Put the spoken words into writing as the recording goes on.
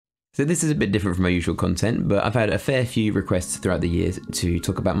So this is a bit different from my usual content, but I've had a fair few requests throughout the years to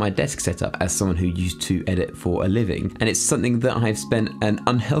talk about my desk setup as someone who used to edit for a living, and it's something that I've spent an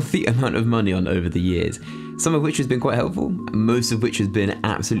unhealthy amount of money on over the years, some of which has been quite helpful, most of which has been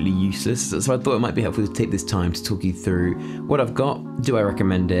absolutely useless, so I thought it might be helpful to take this time to talk you through what I've got, do I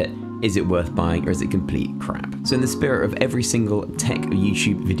recommend it, is it worth buying, or is it complete crap? So in the spirit of every single tech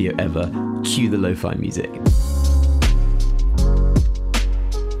YouTube video ever, cue the lo-fi music.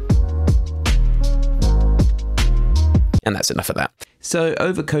 And that's enough of that. So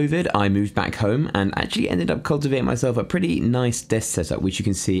over COVID, I moved back home and actually ended up cultivating myself a pretty nice desk setup, which you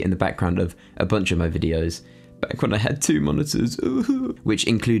can see in the background of a bunch of my videos. Back when I had 2 monitors, which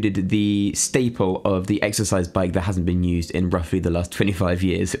included the staple of the exercise bike that hasn't been used in roughly the last 25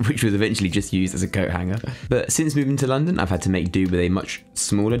 years, which was eventually just used as a coat hanger. But since moving to London, I've had to make do with a much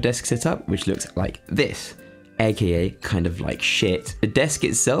smaller desk setup, which looks like this. AKA kind of like shit. The desk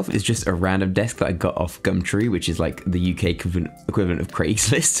itself is just a random desk that I got off Gumtree, which is like the UK equivalent of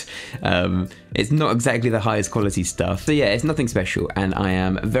Craigslist. It's not exactly the highest quality stuff. So yeah, it's nothing special, and I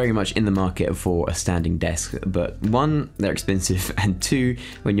am very much in the market for a standing desk. But one, they're expensive, and two,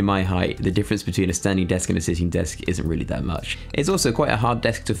 when you're my height, the difference between a standing desk and a sitting desk isn't really that much. It's also quite a hard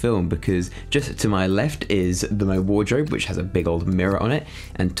desk to film because just to my left is my wardrobe, which has a big old mirror on it,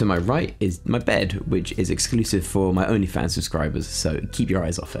 and to my right is my bed, which is exclusive for my OnlyFans subscribers, so keep your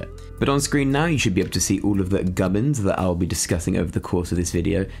eyes off it. But on screen now, you should be able to see all of the gubbins that I'll be discussing over the course of this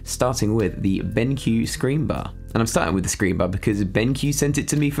video, starting with the BenQ ScreenBar. And I'm starting with the ScreenBar because BenQ sent it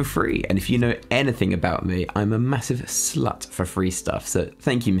to me for free, and if you know anything about me, I'm a massive slut for free stuff, so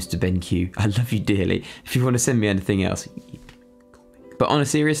thank you, Mr. BenQ. I love you dearly. If you want to send me anything else, but on a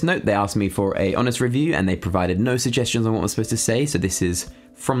serious note, they asked me for an honest review and they provided no suggestions on what I'm supposed to say, so this is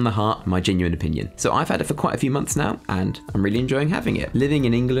from the heart, my genuine opinion. So I've had it for quite a few months now and I'm really enjoying having it. Living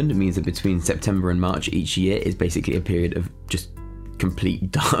in England means that between September and March each year is basically a period of just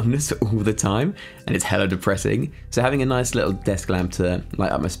complete darkness all the time, and it's hella depressing. So having a nice little desk lamp to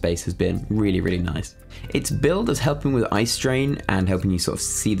light up my space has been really, really nice. Its build is helping with eye strain and helping you sort of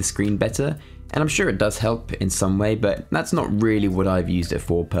see the screen better. And I'm sure it does help in some way, but that's not really what I've used it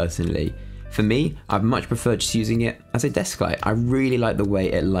for personally. For me, I've much preferred just using it as a desk light. I really like the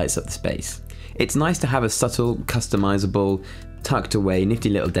way it lights up the space. It's nice to have a subtle, customizable, tucked away, nifty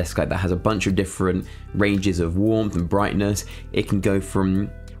little desk light that has a bunch of different ranges of warmth and brightness. It can go from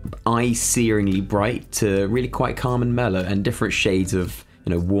eye-searingly bright to really quite calm and mellow, and different shades of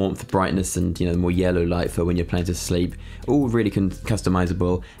warmth, brightness, and more yellow light for when you're planning to sleep. All really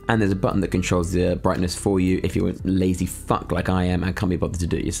customizable, and there's a button that controls the brightness for you if you're a lazy fuck like I am and can't be bothered to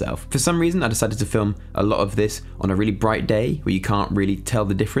do it yourself. For some reason, I decided to film a lot of this on a really bright day where you can't really tell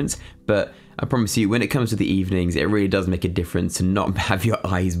the difference, but I promise you, when it comes to the evenings, it really does make a difference to not have your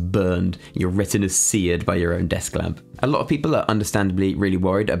eyes burned, your retinas seared by your own desk lamp. A lot of people are understandably really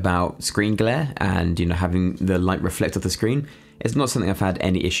worried about screen glare and having the light reflect off the screen. It's not something I've had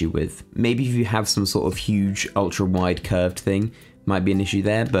any issue with. Maybe if you have some sort of huge, ultra-wide curved thing, might be an issue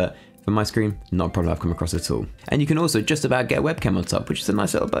there, but for my screen, not a problem I've come across at all. And you can also just about get a webcam on top, which is a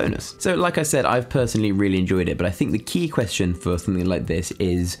nice little bonus. So like I said, I've personally really enjoyed it, but I think the key question for something like this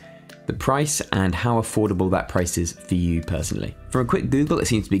is the price and how affordable that price is for you personally. From a quick Google, it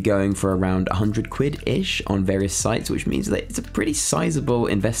seems to be going for around 100 quid-ish on various sites, which means that it's a pretty sizable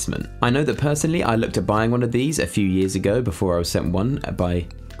investment. I know that personally, I looked at buying one of these a few years ago before I was sent one by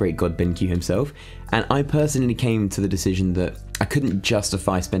great god BenQ himself, and I personally came to the decision that I couldn't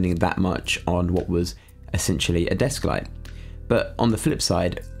justify spending that much on what was essentially a desk light. But on the flip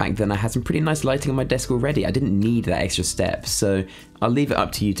side, back then I had some pretty nice lighting on my desk already. I didn't need that extra step, so I'll leave it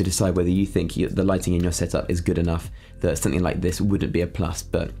up to you to decide whether you think the lighting in your setup is good enough that something like this wouldn't be a plus.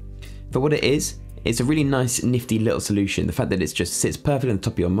 But for what it is, it's a really nice, nifty little solution. The fact that it just sits perfectly on the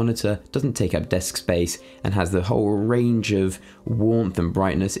top of your monitor, doesn't take up desk space, and has the whole range of warmth and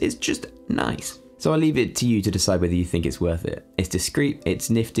brightness is just nice. So I'll leave it to you to decide whether you think it's worth it. It's discreet, it's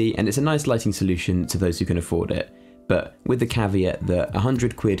nifty, and it's a nice lighting solution to those who can afford it. But with the caveat that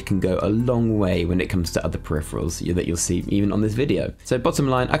 100 quid can go a long way when it comes to other peripherals that you'll see even on this video. So bottom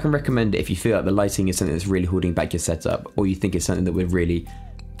line, I can recommend it if you feel like the lighting is something that's really holding back your setup, or you think it's something that would really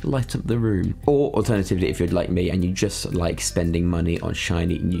light up the room. Or alternatively, if you're like me and you just like spending money on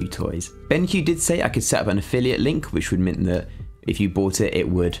shiny new toys. BenQ did say I could set up an affiliate link, which would mean that if you bought it, it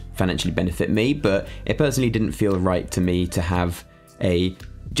would financially benefit me, but it personally didn't feel right to me to have a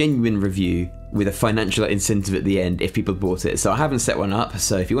genuine review with a financial incentive at the end if people bought it. So I haven't set one up,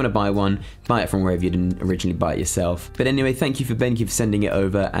 so if you want to buy one, buy it from wherever you didn't originally buy it yourself. But anyway, thank you for BenQ for sending it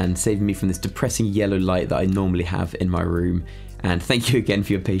over and saving me from this depressing yellow light that I normally have in my room. And thank you again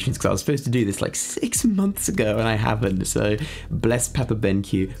for your patience, because I was supposed to do this like 6 months ago and I haven't. So bless Papa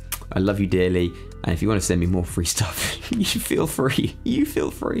BenQ. I love you dearly. And if you want to send me more free stuff, you feel free. You feel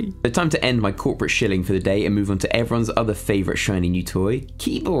free. So time to end my corporate shilling for the day and move on to everyone's other favorite shiny new toy,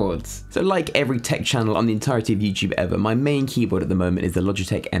 keyboards. So like every tech channel on the entirety of YouTube ever, my main keyboard at the moment is the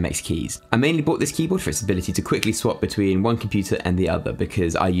Logitech MX Keys. I mainly bought this keyboard for its ability to quickly swap between one computer and the other,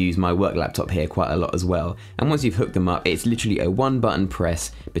 because I use my work laptop here quite a lot as well. And once you've hooked them up, it's literally a one button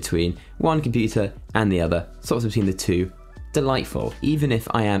press between one computer and the other, swaps between the two. Delightful, even if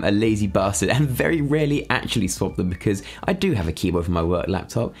I am a lazy bastard and very rarely actually swap them, because I do have a keyboard for my work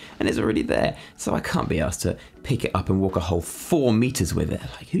laptop and it's already there, so I can't be asked to pick it up and walk a whole 4 meters with it.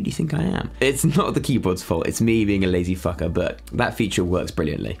 Like, who do you think I am? It's not the keyboard's fault, it's me being a lazy fucker, but that feature works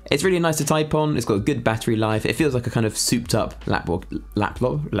brilliantly. It's really nice to type on, it's got a good battery life, it feels like a kind of souped up laptop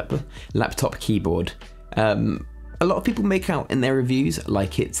keyboard. A lot of people make out in their reviews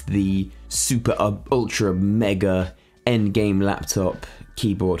like it's the super ultra mega end game laptop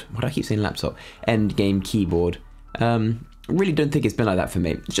keyboard. Why do I keep saying laptop? End game keyboard. Really don't think it's been like that for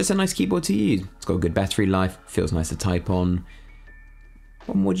me. It's just a nice keyboard to use. It's got a good battery life, feels nice to type on.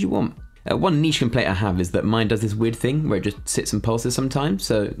 What more do you want? One niche complaint I have is that mine does this weird thing where it just sits and pulses sometimes.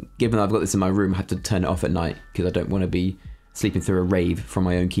 So given that I've got this in my room, I have to turn it off at night because I don't want to be sleeping through a rave from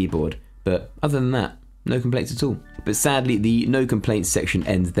my own keyboard. But other than that, no complaints at all. But sadly, the no complaints section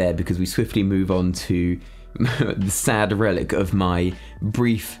ends there because we swiftly move on to the sad relic of my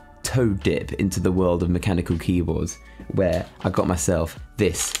brief toe dip into the world of mechanical keyboards, where I got myself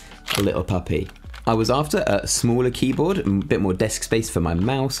this little puppy. I was after a smaller keyboard, a bit more desk space for my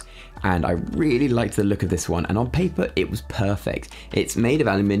mouse, and I really liked the look of this one, and on paper it was perfect. It's made of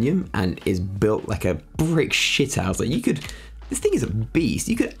aluminium and is built like a brick shithouse. Like, this thing is a beast.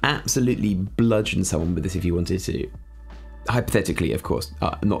 You could absolutely bludgeon someone with this if you wanted to. Hypothetically, of course,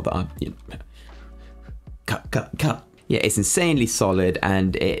 not that I'm, Cut. Yeah, it's insanely solid,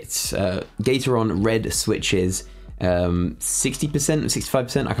 and it's Gateron red switches, 60%,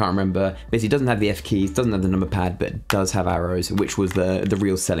 65%, I can't remember. Basically, it doesn't have the F keys, doesn't have the number pad, but it does have arrows, which was the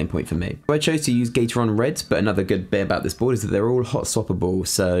real selling point for me. So I chose to use Gateron reds, but another good bit about this board is that they're all hot swappable,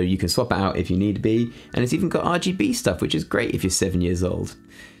 so you can swap it out if you need to be, and it's even got RGB stuff, which is great if you're 7 years old.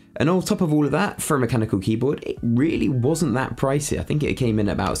 And on top of all of that, for a mechanical keyboard, it really wasn't that pricey. I think it came in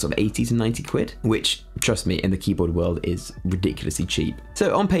at about sort of 80 to 90 quid, which, trust me, in the keyboard world is ridiculously cheap.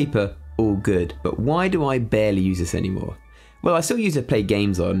 So on paper, all good, but why do I barely use this anymore? Well, I still use it to play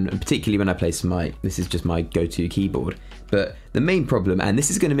games on, and particularly when I play Smite. This is just my go-to keyboard. But the main problem, and this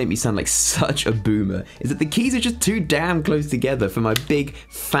is going to make me sound like such a boomer, is that the keys are just too damn close together for my big,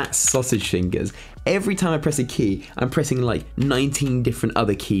 fat sausage fingers. Every time I press a key, I'm pressing like 19 different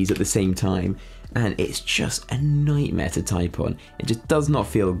other keys at the same time, and it's just a nightmare to type on. It just does not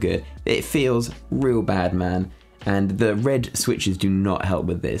feel good. It feels real bad, man. And the red switches do not help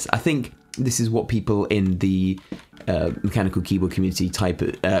with this. I think this is what people in the mechanical keyboard community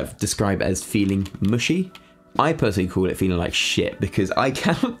describe as feeling mushy. I personally call it feeling like shit, because I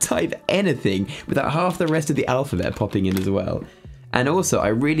cannot type anything without half the rest of the alphabet popping in as well. And also, I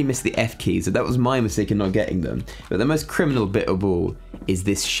really miss the F keys, so that was my mistake in not getting them. But the most criminal bit of all is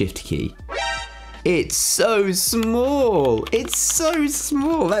this shift key. It's so small! It's so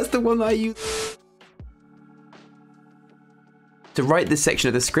small! That's the one that I use. To write this section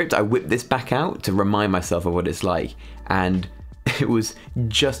of the script, I whipped this back out to remind myself of what it's like, and it was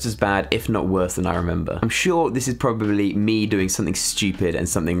just as bad, if not worse, than I remember. I'm sure this is probably me doing something stupid and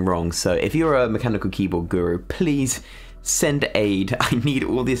something wrong, so if you're a mechanical keyboard guru, please send aid. I need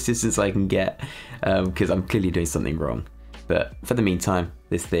all the assistance I can get, because I'm clearly doing something wrong. But for the meantime,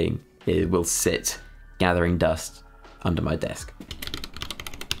 this thing, it will sit gathering dust under my desk.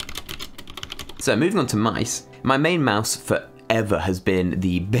 So moving on to mice, my main mouse forever has been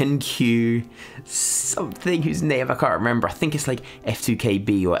the BenQ something whose name I can't remember. I think it's like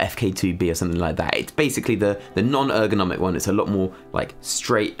F2KB or FK2B or something like that. It's basically the non-ergonomic one. It's a lot more like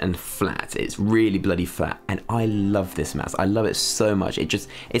straight and flat. It's really bloody flat, and I love this mouse. I love it so much.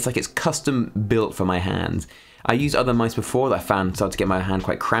 It's like it's custom built for my hands. I used other mice before that I found started to get my hand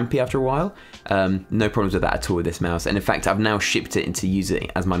quite crampy after a while. No problems with that at all with this mouse. And in fact, I've now shipped it into using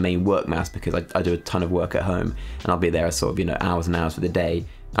it as my main work mouse because I do a ton of work at home and I'll be there sort of, hours and hours for the day.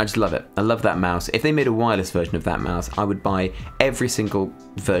 I just love it. I love that mouse. If they made a wireless version of that mouse, I would buy every single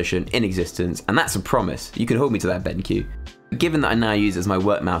version in existence. And that's a promise. You can hold me to that, BenQ. Given that I now use it as my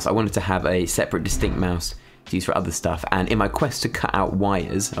work mouse, I wanted to have a separate, distinct mouse to use for other stuff. And in my quest to cut out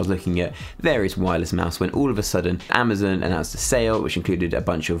wires, I was looking at various wireless mouse when all of a sudden Amazon announced a sale which included a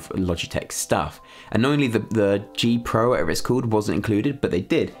bunch of Logitech stuff. And not only the G Pro, whatever it's called, wasn't included, but they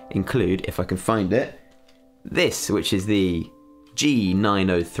did include, if I can find it, this, which is the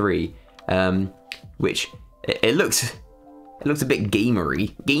G903, which it looks a bit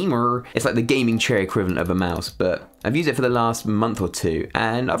gamery. It's like the gaming chair equivalent of a mouse, but I've used it for the last month or two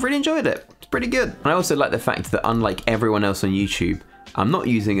and I've really enjoyed it. It's pretty good. And I also like the fact that unlike everyone else on YouTube, I'm not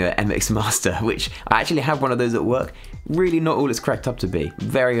using a MX Master, which I actually have one of those at work. Really not all it's cracked up to be.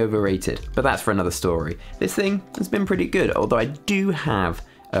 Very overrated, but that's for another story. This thing has been pretty good, although I do have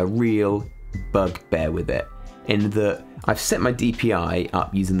a real bugbear with it, in that I've set my DPI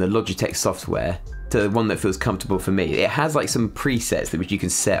up using the Logitech software to one that feels comfortable for me. It has like some presets which you can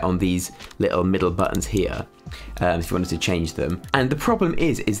set on these little middle buttons here if you wanted to change them. And the problem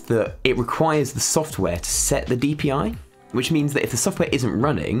is that it requires the software to set the DPI, which means that if the software isn't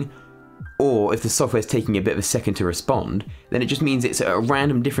running, or if the software is taking a bit of a second to respond, then it just means it's a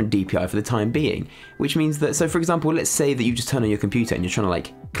random different DPI for the time being. Which means that, so for example, let's say that you just turn on your computer and you're trying to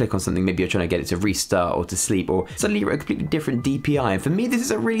like click on something, maybe you're trying to get it to restart or to sleep, or suddenly you're at a completely different DPI. And for me, this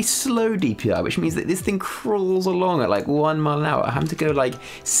is a really slow DPI, which means that this thing crawls along at like 1 mile an hour. I have to go like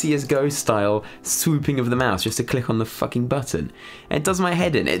CSGO style swooping of the mouse just to click on the fucking button. And it does my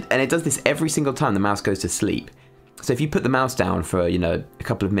head in, and it does this every single time the mouse goes to sleep. So if you put the mouse down for, you know, a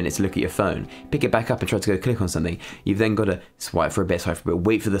couple of minutes to look at your phone, pick it back up and try to go click on something, you've then got to swipe for a bit,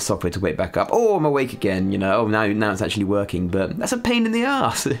 wait for the software to wake back up. Oh, I'm awake again, you know, oh, now it's actually working, but that's a pain in the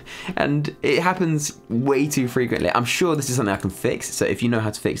ass. And it happens way too frequently. I'm sure this is something I can fix, so if you know how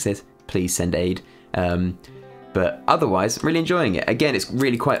to fix this, please send aid. But otherwise, really enjoying it. Again, it's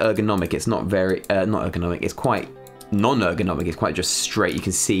really quite ergonomic. It's not very, not ergonomic, it's quite non-ergonomic. It's quite just straight. You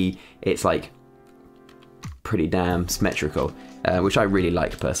can see it's like pretty damn symmetrical, which I really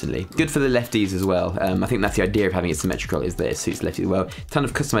like personally. Good for the lefties as well. I think that's the idea of having it symmetrical, is that it suits lefties well. Ton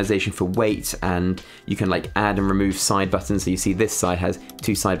of customization for weight, and you can like add and remove side buttons. So you see this side has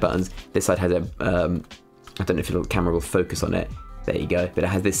 2 side buttons. This side has a, I don't know if the camera will focus on it. There you go. But it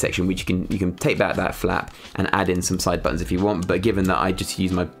has this section which you can take back that flap and add in some side buttons if you want. But given that I just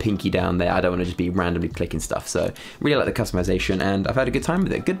use my pinky down there, I don't want to just be randomly clicking stuff. So really like the customization, and I've had a good time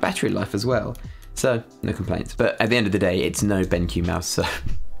with it. Good battery life as well. So, no complaints. But at the end of the day, it's no BenQ mouse, so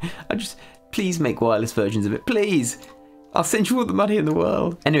please make wireless versions of it, please! I'll send you all the money in the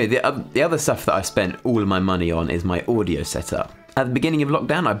world. Anyway, the other stuff that I've spent all of my money on is my audio setup. At the beginning of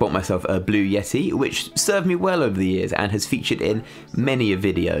lockdown, I bought myself a Blue Yeti, which served me well over the years and has featured in many a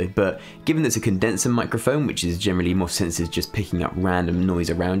video, but given that it's a condenser microphone, which is generally more sensitive just picking up random noise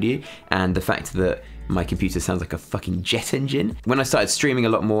around you, and the fact that my computer sounds like a fucking jet engine. When I started streaming a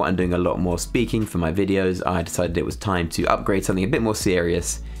lot more and doing a lot more speaking for my videos, I decided it was time to upgrade something a bit more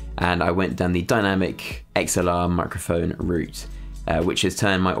serious, and I went down the dynamic XLR microphone route, which has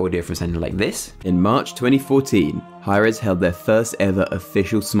turned my audio from sounding like this. In March 2014, Hi-Rez held their first ever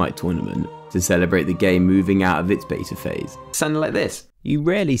official Smite tournament to celebrate the game moving out of its beta phase. Sounding like this. You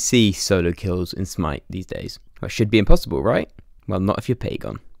rarely see solo kills in Smite these days. That should be impossible, right? Well, not if you're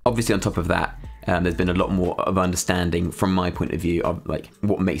Pagon. Obviously, on top of that, there's been a lot more of understanding from my point of view of like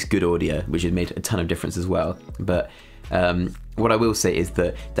what makes good audio, which has made a ton of difference as well. But what I will say is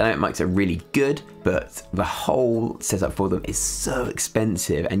that dynamic mics are really good, but the whole setup for them is so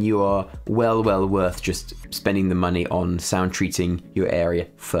expensive, and you are well worth just spending the money on sound treating your area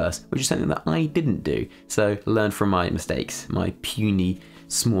first, which is something that I didn't do. So learn from my mistakes, my puny,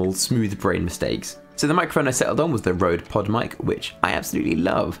 small, smooth brain mistakes. So the microphone I settled on was the Rode PodMic, which I absolutely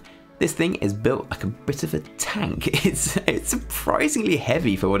love. This thing is built like a bit of a tank. It's surprisingly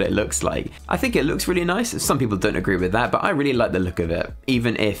heavy for what it looks like. I think it looks really nice. Some people don't agree with that, but I really like the look of it.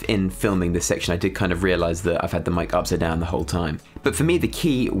 Even if in filming this section I did kind of realize that I've had the mic upside down the whole time. But for me the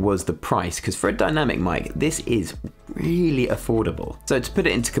key was the price, because for a dynamic mic this is really affordable. So to put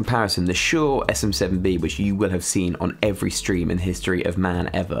it into comparison, the Shure SM7B, which you will have seen on every stream in the history of man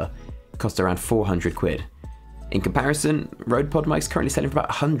ever, cost around 400 quid. In comparison, Rode PodMic is currently selling for about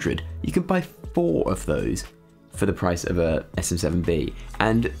 100. You can buy 4 of those for the price of a SM7B,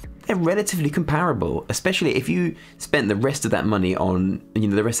 and they're relatively comparable, especially if you spent the rest of that money on, you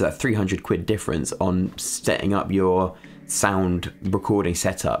know, the rest of that 300 quid difference on setting up your sound recording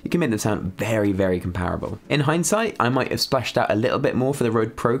setup. You can make them sound very comparable. In hindsight, I might have splashed out a little bit more for the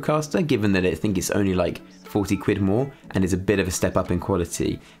Rode Procaster, given that I think it's only like 40 quid more and is a bit of a step up in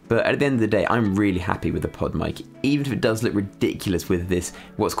quality. But at the end of the day, I'm really happy with the PodMic. Even if it does look ridiculous with this,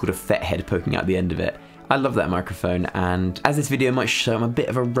 what's called a FET head poking out the end of it, I love that microphone, and as this video might show, I'm a bit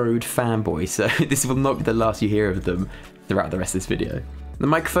of a Rode fanboy, so this will not be the last you hear of them throughout the rest of this video. The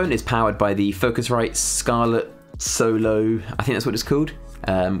microphone is powered by the Focusrite Scarlett Solo, I think that's what it's called,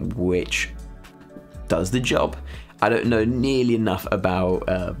 which does the job. I don't know nearly enough about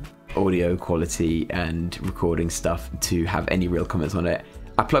audio quality and recording stuff to have any real comments on it.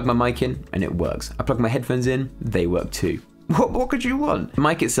 I plug my mic in and it works. I plug my headphones in, they work too. What could you want? The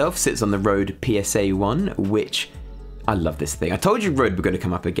mic itself sits on the Rode PSA-1, which I love this thing. I told you Rode were going to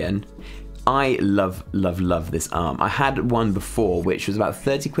come up again. I love this arm. I had one before which was about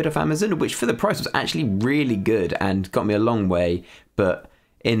 30 quid off Amazon, which for the price was actually really good and got me a long way, but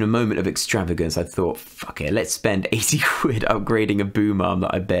in a moment of extravagance I thought, fuck it, let's spend 80 quid upgrading a boom arm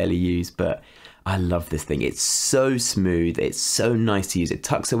that I barely use. But I love this thing. It's so smooth, it's so nice to use, it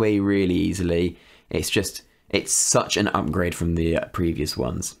tucks away really easily. It's such an upgrade from the previous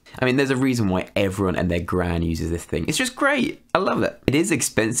ones. I mean, there's a reason why everyone and their gran uses this thing. It's just great. I love it. It is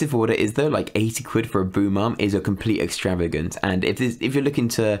expensive for what it is though. Like 80 quid for a boom arm is a complete extravagant. And if you're looking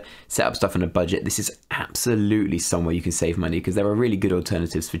to set up stuff on a budget, this is absolutely somewhere you can save money because there are really good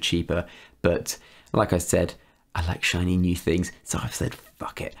alternatives for cheaper. But like I said, I like shiny new things. So I've said,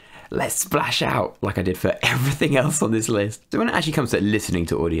 fuck it. Let's splash out like I did for everything else on this list. So when it actually comes to listening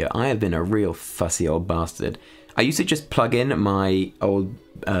to audio, I have been a real fussy old bastard. I used to just plug in my old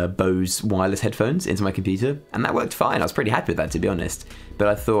Bose wireless headphones into my computer, and that worked fine. I was pretty happy with that, to be honest. But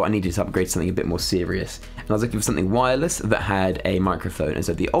I thought I needed to upgrade to something a bit more serious. And I was looking for something wireless that had a microphone, and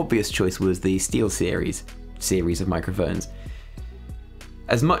so the obvious choice was the Steelseries series of microphones.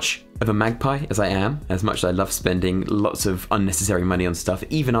 As much of a magpie as I am, as much as I love spending lots of unnecessary money on stuff,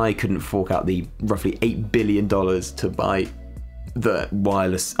 even I couldn't fork out the roughly $8 billion to buy the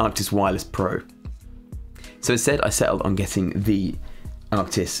Arctis Wireless Pro. So instead I settled on getting the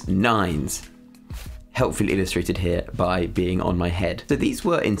Arctis 9s, helpfully illustrated here by being on my head. So these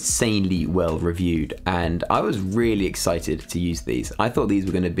were insanely well reviewed and I was really excited to use these. I thought these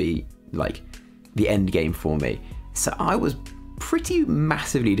were going to be like the end game for me. So I was pretty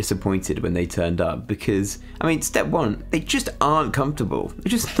massively disappointed when they turned up because, I mean, step one, they just aren't comfortable.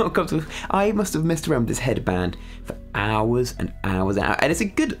 They're just not comfortable. I must have messed around with this headband for hours and hours and hours. And it's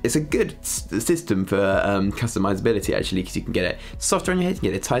a good system for customizability actually, because you can get it softer on your head, you can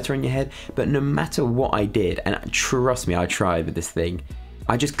get it tighter on your head. But no matter what I did, and trust me, I tried with this thing,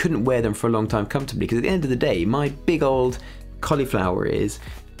 I just couldn't wear them for a long time comfortably because at the end of the day, my big old cauliflower ears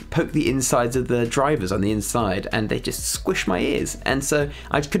poke the insides of the drivers on the inside and they just squish my ears, and so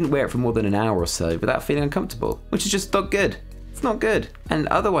I just couldn't wear it for more than an hour or so without feeling uncomfortable, which is just not good. It's not good. And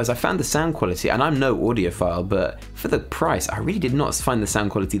otherwise I found the sound quality, and I'm no audiophile, but for the price I really did not find the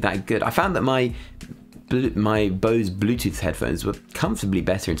sound quality that good. I found that my Bose Bluetooth headphones were comfortably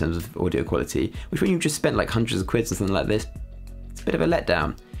better in terms of audio quality, which when you've just spent like hundreds of quid or something like this, it's a bit of a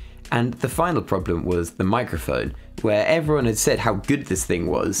letdown. And the final problem was the microphone, where everyone had said how good this thing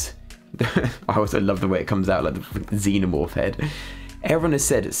was. I also love the way it comes out like the xenomorph head. Everyone has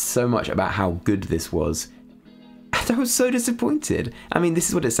said so much about how good this was, and I was so disappointed. I mean, this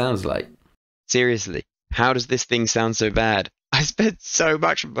is what it sounds like. Seriously, how does this thing sound so bad? I spent so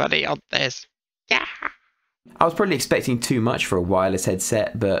much money on this. Yeah. I was probably expecting too much for a wireless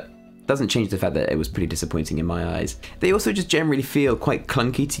headset, but doesn't change the fact that it was pretty disappointing in my eyes. They also just generally feel quite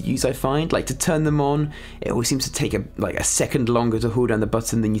clunky to use, I find. Like to turn them on, it always seems to take a second longer to hold down the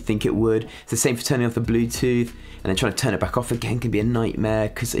button than you think it would. It's the same for turning off the Bluetooth, and then trying to turn it back off again can be a nightmare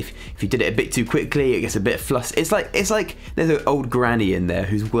because if you did it a bit too quickly, it gets a bit flustered. It's like there's an old granny in there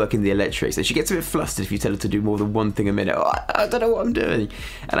who's working the electrics and she gets a bit flustered if you tell her to do more than one thing a minute. Oh, I don't know what I'm doing.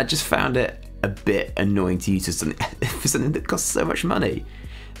 And I just found it a bit annoying to use for something that costs so much money.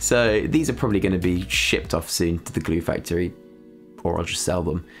 So these are probably going to be shipped off soon to the glue factory, or I'll just sell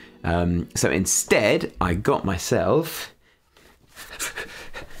them. So instead, I got myself,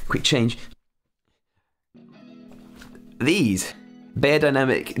 quick change, these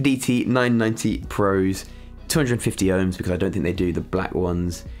Beyerdynamic DT 990 Pros, 250 ohms because I don't think they do the black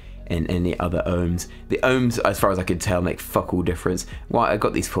ones in any other ohms. The ohms, as far as I could tell, make fuck all difference. Why I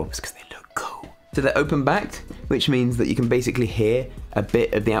got these for was because they look cool. So they're open backed, which means that you can basically hear a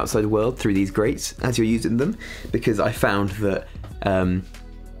bit of the outside world through these grates as you're using them, because I found that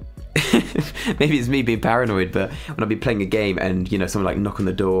maybe it's me being paranoid, but when I'll be playing a game and someone like knock on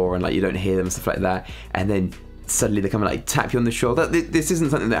the door and like you don't hear them and stuff like that, and then suddenly they come and like tap you on the shoulder. This isn't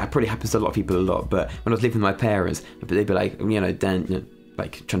something that probably happens to a lot of people a lot, but when I was living with my parents, they'd be like, Dan,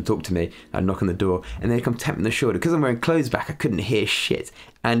 like trying to talk to me. I'd knock on the door and they'd come tap me on the shoulder. Because I'm wearing clothes back, I couldn't hear shit.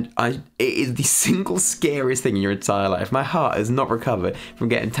 And it is the single scariest thing in your entire life. My heart has not recovered from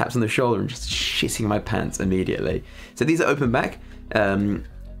getting taps on the shoulder and just shitting my pants immediately. So these are open back.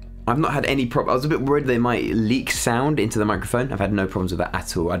 I've not had any problem. I was a bit worried they might leak sound into the microphone. I've had no problems with that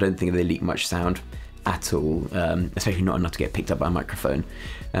at all. I don't think they leak much sound at all, especially not enough to get picked up by a microphone.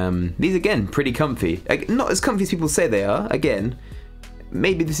 These, again, pretty comfy. Not as comfy as people say they are. Again,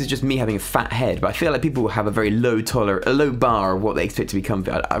 maybe this is just me having a fat head, but I feel like people have a very low bar of what they expect to be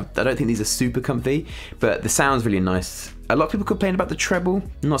comfy. I don't think these are super comfy, but the sound's really nice. A lot of people complain about the treble,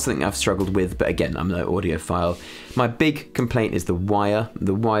 not something I've struggled with, but again, I'm no audiophile. My big complaint is the wire.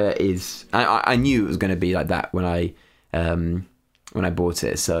 The wire is, I knew it was going to be like that when I bought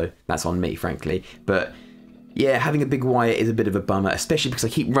it, so that's on me, frankly. But yeah, having a big wire is a bit of a bummer, especially because I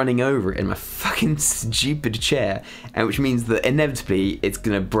keep running over it in my fucking stupid chair, and which means that inevitably it's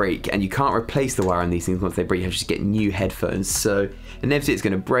gonna break, and you can't replace the wire on these things once they break. You have to just get new headphones, so inevitably it's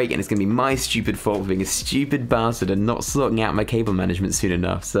gonna break, and it's gonna be my stupid fault for being a stupid bastard and not sorting out my cable management soon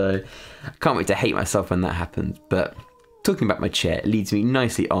enough. So I can't wait to hate myself when that happens. But talking about my chair leads me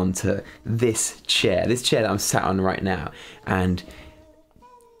nicely on to this chair that I'm sat on right now, and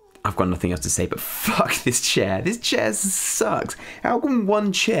I've got nothing else to say, but fuck this chair. This chair sucks. How can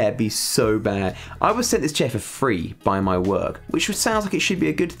one chair be so bad? I was sent this chair for free by my work, which sounds like it should be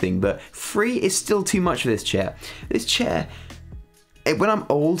a good thing, but free is still too much for this chair. This chair, when I'm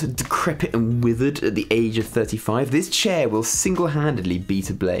old, decrepit and withered at the age of 35, this chair will single-handedly be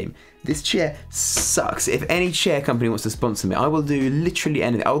to blame. This chair sucks. If any chair company wants to sponsor me, I will do literally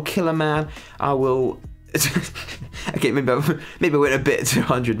anything. I will kill a man. I will... Okay, maybe I went a bit to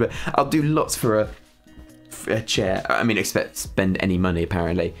 100, but I'll do lots for a chair. I mean, expect to spend any money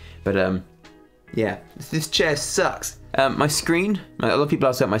apparently, but yeah, this chair sucks. My screen. A lot of people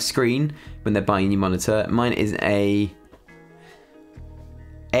ask about my screen when they're buying a new monitor. Mine is a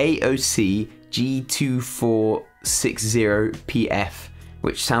AOC G903PF,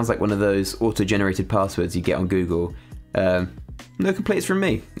 which sounds like one of those auto-generated passwords you get on Google. No complaints from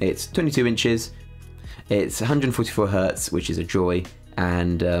me. It's 22 inches. It's 144 Hertz, which is a joy,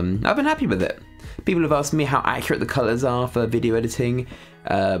 and I've been happy with it. People have asked me how accurate the colours are for video editing.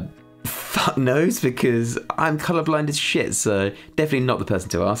 Fuck knows, because I'm colourblind as shit, so definitely not the person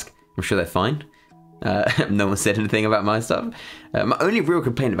to ask. I'm sure they're fine. No one said anything about my stuff. My only real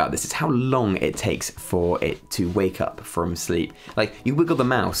complaint about this is how long it takes for it to wake up from sleep. Like, you wiggle the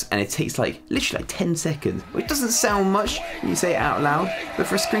mouse and it takes like literally like 10 seconds. It doesn't sound much when you say it out loud, but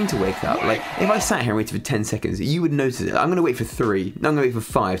for a screen to wake up, like if I sat here and waited for 10 seconds, you would notice it. I'm gonna wait for 3, no, I'm gonna wait for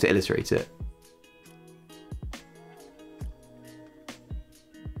 5 to illustrate it.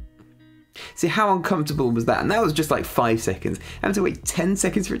 See, how uncomfortable was that? And that was just like 5 seconds. Having to wait 10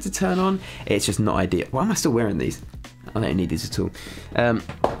 seconds for it to turn on, it's just not ideal. Why am I still wearing these? I don't need these at all.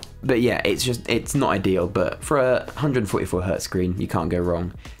 But yeah, it's not ideal, but for a 144 Hz screen, you can't go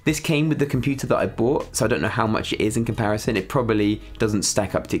wrong. This came with the computer that I bought, so I don't know how much it is in comparison. It probably doesn't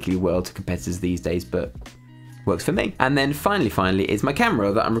stack up particularly well to competitors these days, but works for me. And then finally is my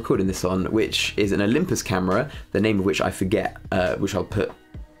camera that I'm recording this on, which is an Olympus camera, the name of which I forget, which I'll put.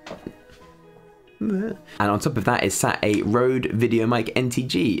 And on top of that is sat a Rode VideoMic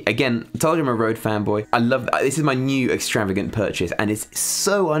NTG. Again, I told you I'm a Rode fanboy. I love that. This is my new extravagant purchase, and it's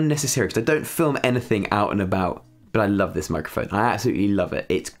so unnecessary because I don't film anything out and about. But I love this microphone. I absolutely love it.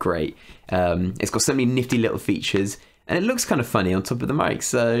 It's great. It's got so many nifty little features, and it looks kind of funny on top of the mic.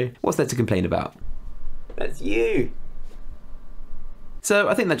 So what's there to complain about? That's you. So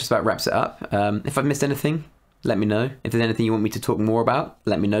I think that just about wraps it up. If I've missed anything, let me know. If there's anything you want me to talk more about,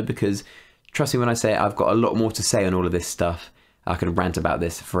 let me know, because trust me when I say I've got a lot more to say on all of this stuff. I could rant about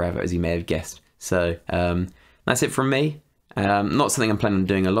this forever, as you may have guessed. So that's it from me. Not something I'm planning on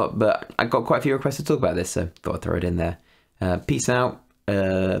doing a lot, but I got quite a few requests to talk about this, so thought I'd throw it in there. Peace out.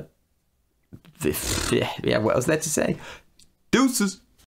 Yeah, what else is there to say? Deuces.